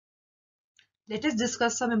Let us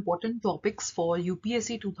discuss some important topics for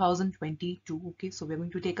UPSC 2022. Okay, so we're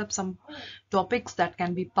going to take up some topics that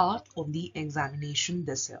can be part of the examination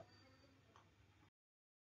this year.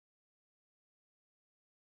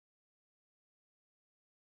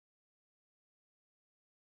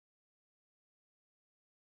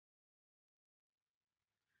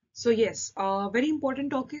 So yes, very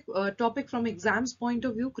important topic from exams point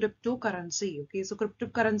of view, cryptocurrency. Okay, so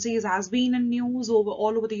cryptocurrency has been in news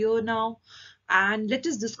all over the year now, and let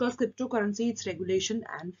us discuss cryptocurrency, its regulation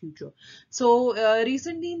and future. So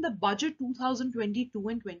recently in the budget 2022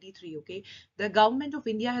 and 23, okay, the government of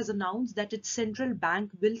India has announced that its central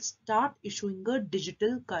bank will start issuing a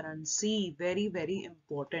digital currency. Very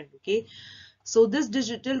important. Okay, so this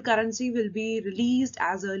digital currency will be released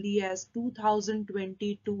as early as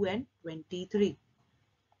 2022 and 23.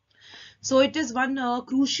 So it is one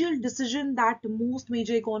crucial decision that most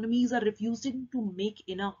major economies are refusing to make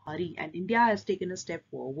in a hurry, and India has taken a step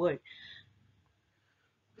forward.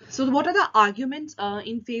 So what are the arguments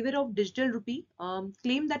in favor of digital rupee?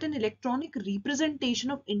 Claim that an electronic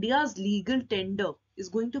representation of India's legal tender is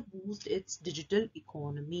going to boost its digital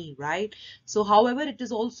economy, right? So however, it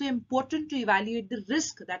is also important to evaluate the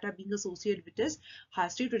risk that are being associated with this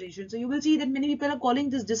hasty tradition. So you will see that many people are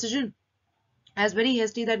calling this decision as very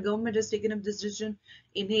hasty, that government has taken up this decision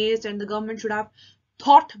in haste and the government should have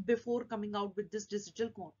thought before coming out with this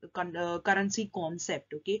digital currency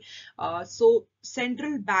concept. Okay, so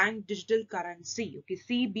central bank digital currency, okay,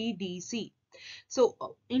 CBDC. So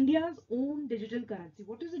India's own digital currency.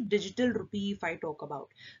 What is a digital rupee if I talk about?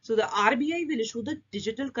 So the RBI will issue the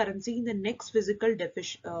digital currency in the next fiscal,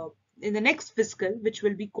 which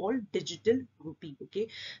will be called digital rupee. Okay,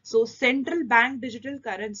 so central bank digital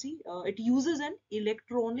currency, it uses an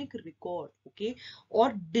electronic record, okay,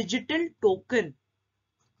 or digital token.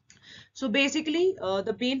 So basically,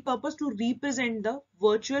 the main purpose to represent the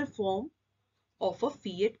virtual form of a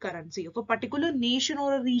fiat currency of a particular nation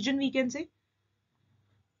or a region, we can say.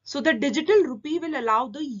 So the digital rupee will allow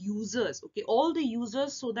the users, okay, all the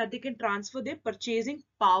users, so that they can transfer their purchasing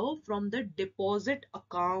power from the deposit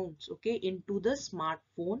accounts, okay, into the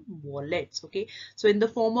smartphone wallets, okay. So in the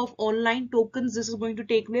form of online tokens, this is going to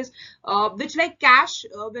take place, which like cash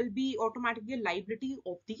will be automatically a liability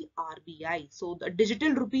of the RBI. So the digital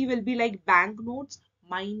rupee will be like banknotes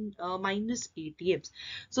minus ATMs.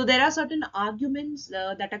 So there are certain arguments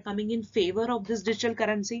that are coming in favor of this digital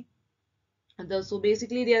currency. So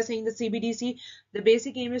basically they are saying the CBDC, the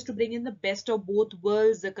basic aim is to bring in the best of both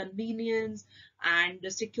worlds, the convenience and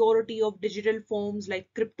the security of digital forms like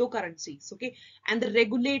cryptocurrencies, okay, and the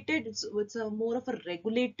regulated, it's a more of a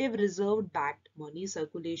regulative reserve backed money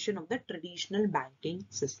circulation of the traditional banking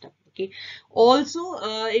system. Okay, also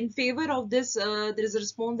in favor of this, there is a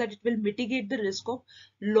response that it will mitigate the risk of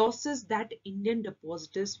losses that Indian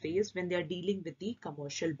depositors face when they are dealing with the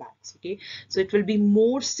commercial banks. Okay, so it will be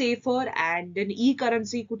more safer, and then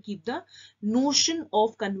e-currency could keep the notion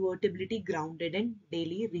of convertibility grounded in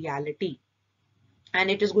daily reality. And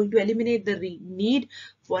it is going to eliminate the need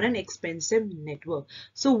for an expensive network.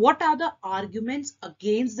 So what are the arguments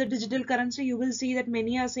against the digital currency? You will see that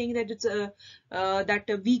many are saying that it's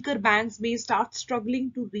that weaker banks may start struggling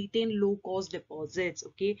to retain low cost deposits,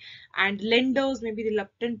 okay, and lenders may be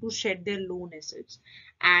reluctant to shed their loan assets.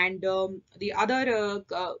 And the other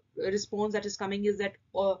response that is coming is that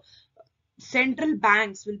central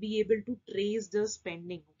banks will be able to trace the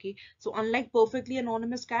spending. Okay, so unlike perfectly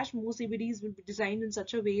anonymous cash, most CBDs will be designed in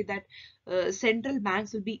such a way that central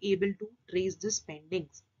banks will be able to trace the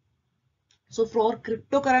spendings. So for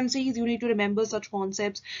cryptocurrencies, you need to remember such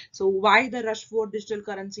concepts. So why the rush for digital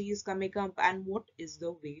currency is coming up and what is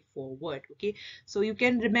the way forward. Okay, so you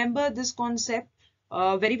can remember this concept.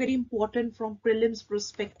 Very important from prelims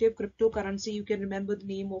perspective. Cryptocurrency, you can remember the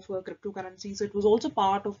name of cryptocurrency. So it was also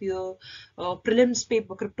part of your prelims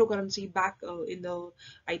paper, cryptocurrency, back in the,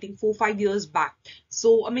 I think, 4-5 years back.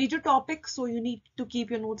 So a major topic, so you need to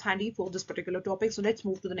keep your notes handy for this particular topic. So let's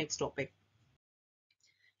move to the next topic.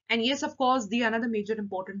 And yes, of course, the another major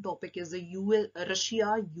important topic is the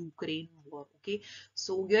Russia-Ukraine war. Okay,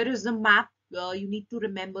 so here is the map. You need to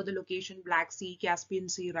remember the location: Black Sea, Caspian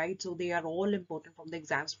Sea, right? So they are all important from the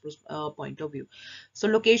exams point of view. So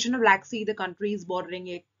location of Black Sea, the country is bordering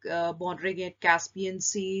it, Caspian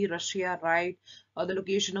Sea, Russia, right? The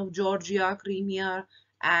location of Georgia, Crimea,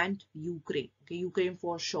 and Ukraine. Okay, Ukraine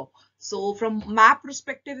for sure. So from map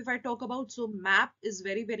perspective, if I talk about, so map is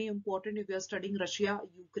very important if you are studying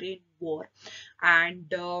Russia-Ukraine war.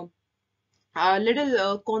 And a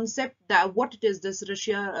little concept that what it is, this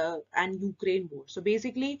Russia and Ukraine war. So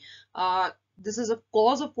basically, this is a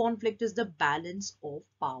cause of conflict is the balance of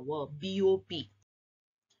power, BOP.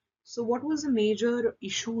 So what was the major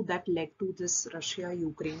issue that led to this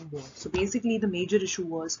Russia-Ukraine war? So basically the major issue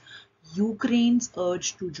was Ukraine's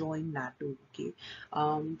urge to join NATO. Okay,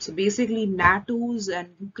 so basically NATO's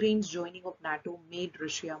and Ukraine's joining of NATO made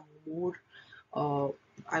Russia more, uh,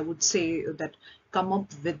 I would say that come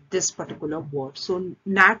up with this particular war. So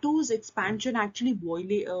NATO's expansion actually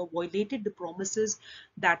violated the promises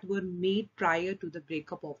that were made prior to the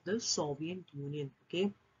breakup of the Soviet Union.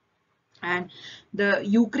 Okay, and the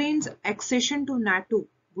Ukraine's accession to NATO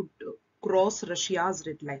would cross Russia's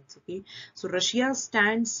red lines. Okay, so Russia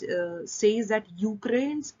stands says that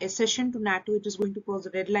Ukraine's accession to NATO it is going to cross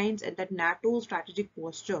the red lines, and that NATO's strategic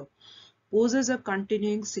posture poses a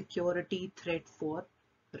continuing security threat for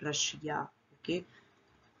Russia. Okay,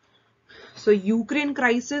 so Ukraine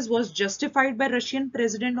crisis was justified by Russian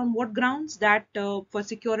president on what grounds? That for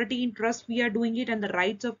security interest we are doing it and the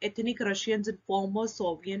rights of ethnic Russians in former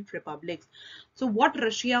Soviet republics. So what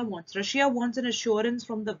Russia wants? Russia wants an assurance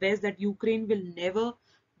from the West that Ukraine will never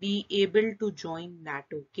be able to join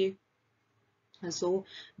NATO. Okay. So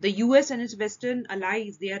the US and its Western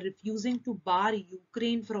allies, they are refusing to bar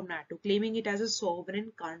Ukraine from NATO, claiming it as a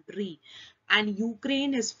sovereign country, and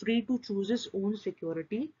Ukraine is free to choose its own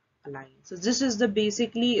security alliance. So this is the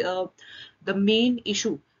basically the main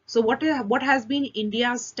issue. So what has been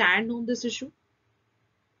India's stand on this issue?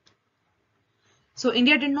 So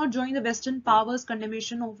India did not join the Western powers'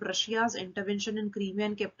 condemnation of Russia's intervention in Crimea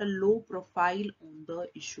and kept a low profile on the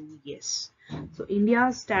issue. Yes. So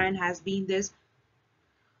India's stand has been this.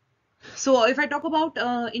 So if I talk about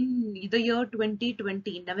in the year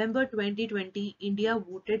 2020, November 2020, India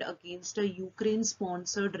voted against a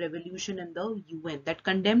Ukraine-sponsored revolution in the UN that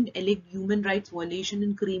condemned alleged human rights violation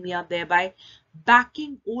in Crimea, thereby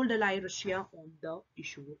backing old ally Russia on the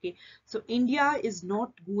issue. Okay, so India is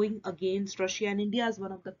not going against Russia, and India is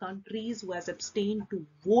one of the countries who has abstained to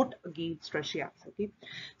vote against Russia. Okay,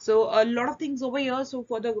 so a lot of things over here. So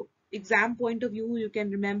for the exam point of view, you can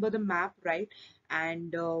remember the map, right?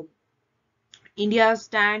 And India's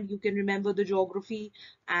stand, you can remember the geography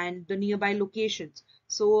and the nearby locations.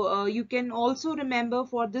 So you can also remember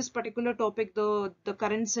for this particular topic the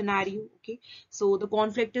current scenario. Okay, so the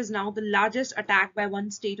conflict is now the largest attack by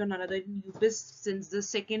one state on another in UPS since the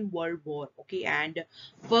Second World War. Okay, and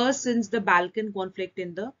first since the Balkan conflict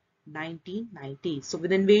in the 1990s. So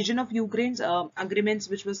with invasion of Ukraine's agreements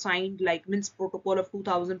which were signed like Minsk Protocol of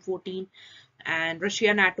 2014 and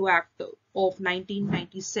Russia NATO Act of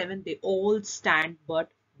 1997, they all stand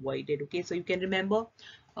but voided. Okay, so you can remember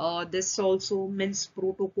this also Minsk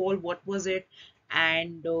Protocol, what was it,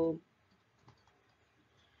 and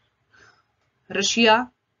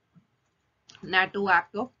Russia NATO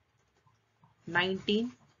Act of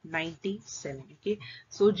 1997. Okay,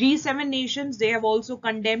 so G7 nations, they have also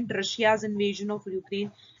condemned Russia's invasion of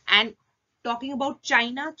Ukraine. And talking about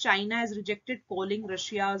China, China has rejected calling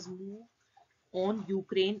Russia's move on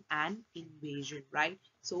Ukraine and invasion, right?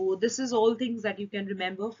 So this is all things that you can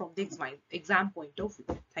remember from the exam point of view.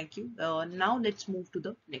 Thank you. Now let's move to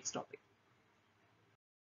the next topic.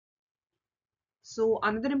 So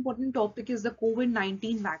another important topic is the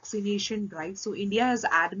COVID-19 vaccination drive. So India has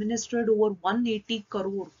administered over 180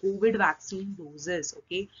 crore COVID vaccine doses,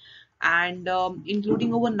 okay, and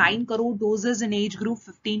including over 9 crore doses in age group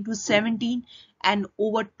 15 to 17 and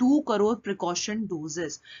over 2 crore precaution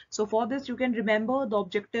doses. So for this, you can remember the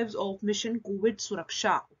objectives of Mission COVID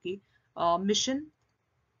Suraksha, okay, Mission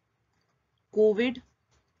COVID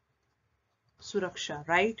Suraksha,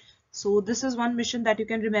 right? So this is one mission that you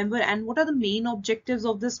can remember. And what are the main objectives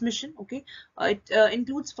of this mission? Okay, it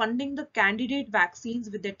includes funding the candidate vaccines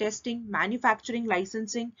with their testing, manufacturing,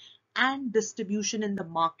 licensing, and distribution in the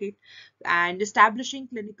market, and establishing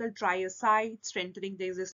clinical trial sites, strengthening the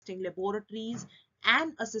existing laboratories,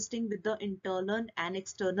 and assisting with the internal and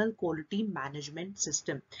external quality management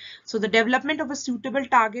system. So the development of a suitable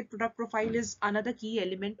target product profile is another key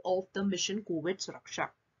element of the mission COVID Suraksha.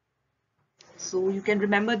 So you can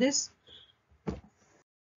remember this.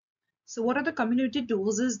 So what are the community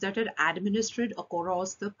doses that are administered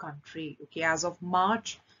across the country? Okay, as of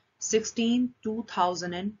March 16,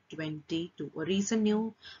 2022, a recent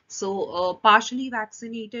new. So partially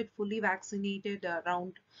vaccinated, fully vaccinated,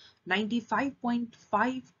 around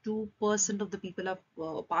 95.52% of the people are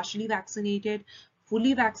partially vaccinated.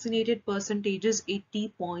 Fully vaccinated percentage is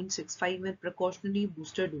 80.65, with precautionary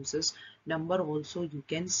booster doses number also you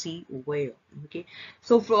can see over here. Okay,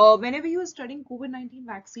 so for whenever you are studying COVID-19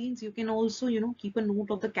 vaccines, you can also keep a note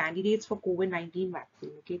of the candidates for COVID-19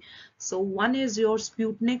 vaccine. Okay, so one is your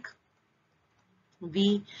Sputnik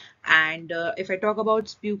V. And if I talk about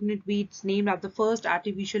Sputnik V, it's named after the first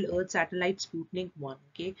artificial Earth satellite Sputnik 1.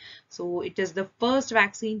 Okay, so it is the first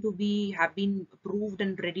vaccine to have been approved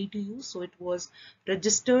and ready to use. So it was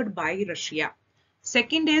registered by Russia.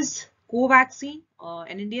 Second is Covaxin,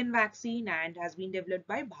 an Indian vaccine, and has been developed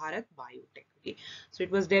by Bharat Biotech. Okay, so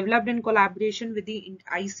it was developed in collaboration with the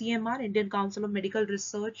ICMR, Indian Council of Medical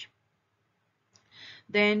Research.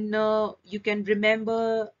 Then you can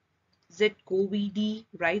remember ZCoV-D,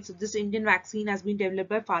 right? So this Indian vaccine has been developed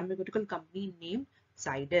by a pharmaceutical company named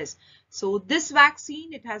Zydus. So this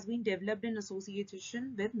vaccine, it has been developed in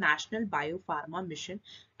association with National Biopharma Mission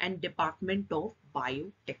and Department of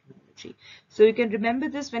Biotechnology. So you can remember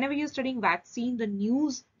this whenever you're studying vaccine, the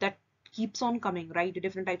news that keeps on coming, right? The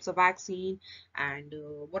different types of vaccine and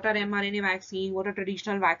what are mRNA vaccine, what are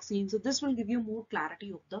traditional vaccines. So this will give you more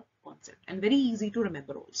clarity of the concept and very easy to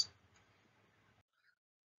remember also.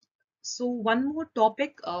 So one more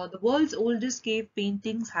topic, the world's oldest cave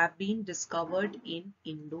paintings have been discovered in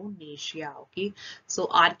Indonesia. Okay, so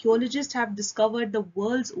archaeologists have discovered the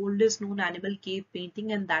world's oldest known animal cave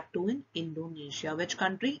painting, and that too in Indonesia. Which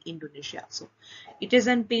country? Indonesia. So it is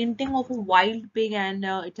a painting of a wild pig, and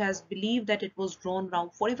it has believed that it was drawn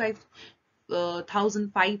around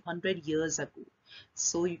 45,500 years ago.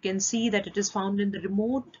 So you can see that it is found in the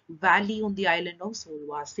remote valley on the island of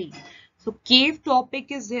Sulawesi. So cave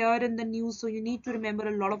topic is here in the news. So you need to remember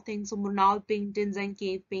a lot of things. So Munal paintings and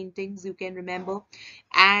cave paintings you can remember.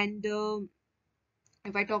 And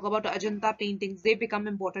if I talk about Ajanta paintings, they become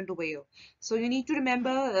important over here. So you need to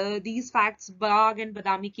remember these facts: Bagh and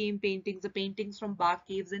Badami cave paintings, the paintings from Bagh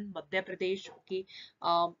caves in Madhya Pradesh, okay,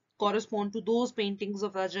 correspond to those paintings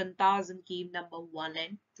of Ajantas in cave number 1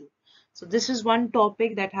 and 2. So this is one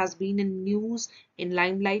topic that has been in news, in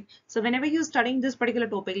limelight. So whenever you're studying this particular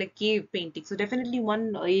topic like cave painting, so definitely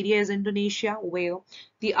one area is Indonesia, where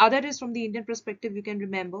the other is from the Indian perspective. You can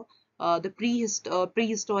remember the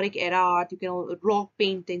prehistoric era art, you can rock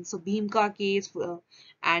paintings, so Bhimka caves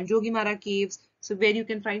and Jogimara caves, so where you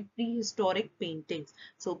can find prehistoric paintings.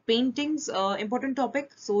 So paintings, important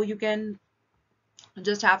topic, so you can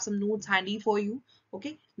just have some notes handy for you.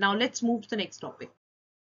 Okay, now let's move to the next topic.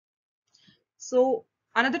 So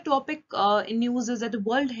another topic in news is that the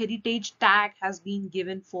World Heritage Tag has been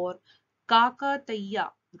given for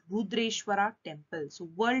Kakataya Rudreshwara Temple. So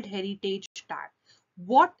World Heritage Tag.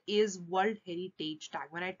 What is World Heritage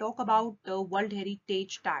Tag? When I talk about the World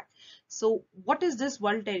Heritage Tag, so what is this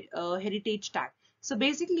World Heritage Tag? So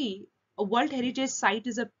basically, a World Heritage Site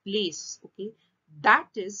is a place, okay, that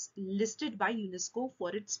is listed by UNESCO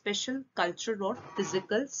for its special cultural or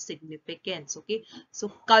physical significance. Okay, so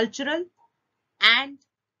cultural and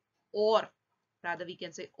or rather we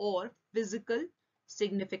can say or physical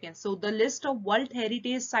significance. So the list of World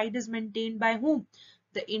Heritage Site is maintained by whom?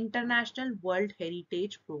 The International World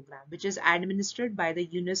Heritage Program, which is administered by the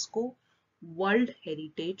UNESCO World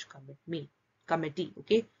Heritage Committee.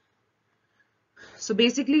 Okay. So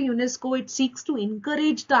basically UNESCO, it seeks to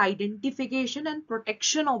encourage the identification and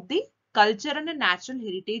protection of the culture and the natural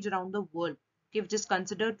heritage around the world, okay, which is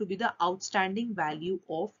considered to be the outstanding value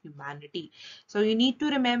of humanity. So you need to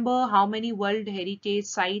remember how many World Heritage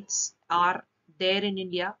Sites are there in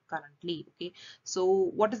India currently. Okay, so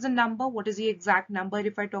what is the number? What is the exact number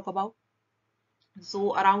if I talk about?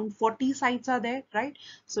 So around 40 sites are there, right?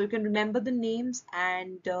 So you can remember the names,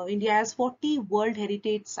 and India has 40 World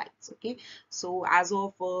Heritage Sites. Okay, so as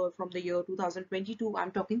of from the year 2022,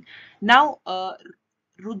 I'm talking now.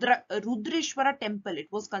 Rudreshwara Temple,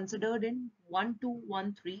 it was considered in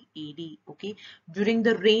 1213 AD, okay, during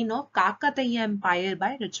the reign of Kakatiya Empire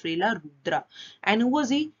by Rajrela Rudra. And who was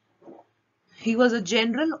he? He was a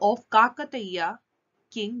general of Kakatiya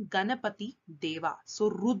King Ganapati Deva.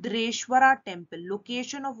 So Rudreshwara temple,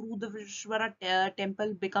 location of Rudreshwara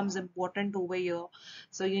temple becomes important over here.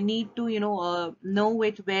 So you need to, know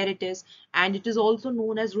it where it is. And it is also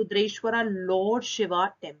known as Rudreshwara Lord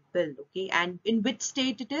Shiva temple. Okay. And in which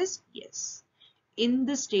state it is? Yes, in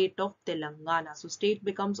the state of Telangana. So state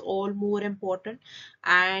becomes all more important,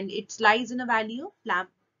 and it lies in a valley of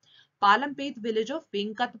Palampet village of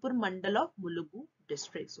Venkatpur Mandal of Mulugu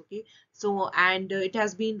districts. Okay, so and it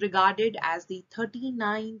has been regarded as the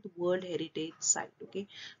 39th World Heritage Site. Okay,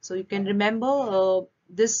 so you can remember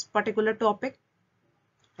this particular topic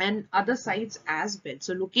and other sites as well.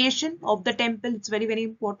 So location of the temple, it's very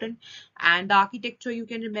important, and the architecture you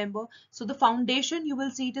can remember. So the foundation, you will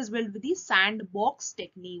see it is built with the sandbox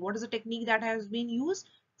technique. What is the technique that has been used?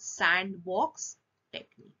 Sandbox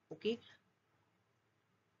technique. Okay.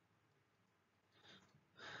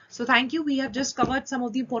 So thank you. We have just covered some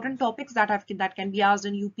of the important topics that can be asked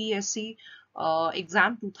in UPSC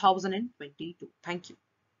exam 2022. Thank you.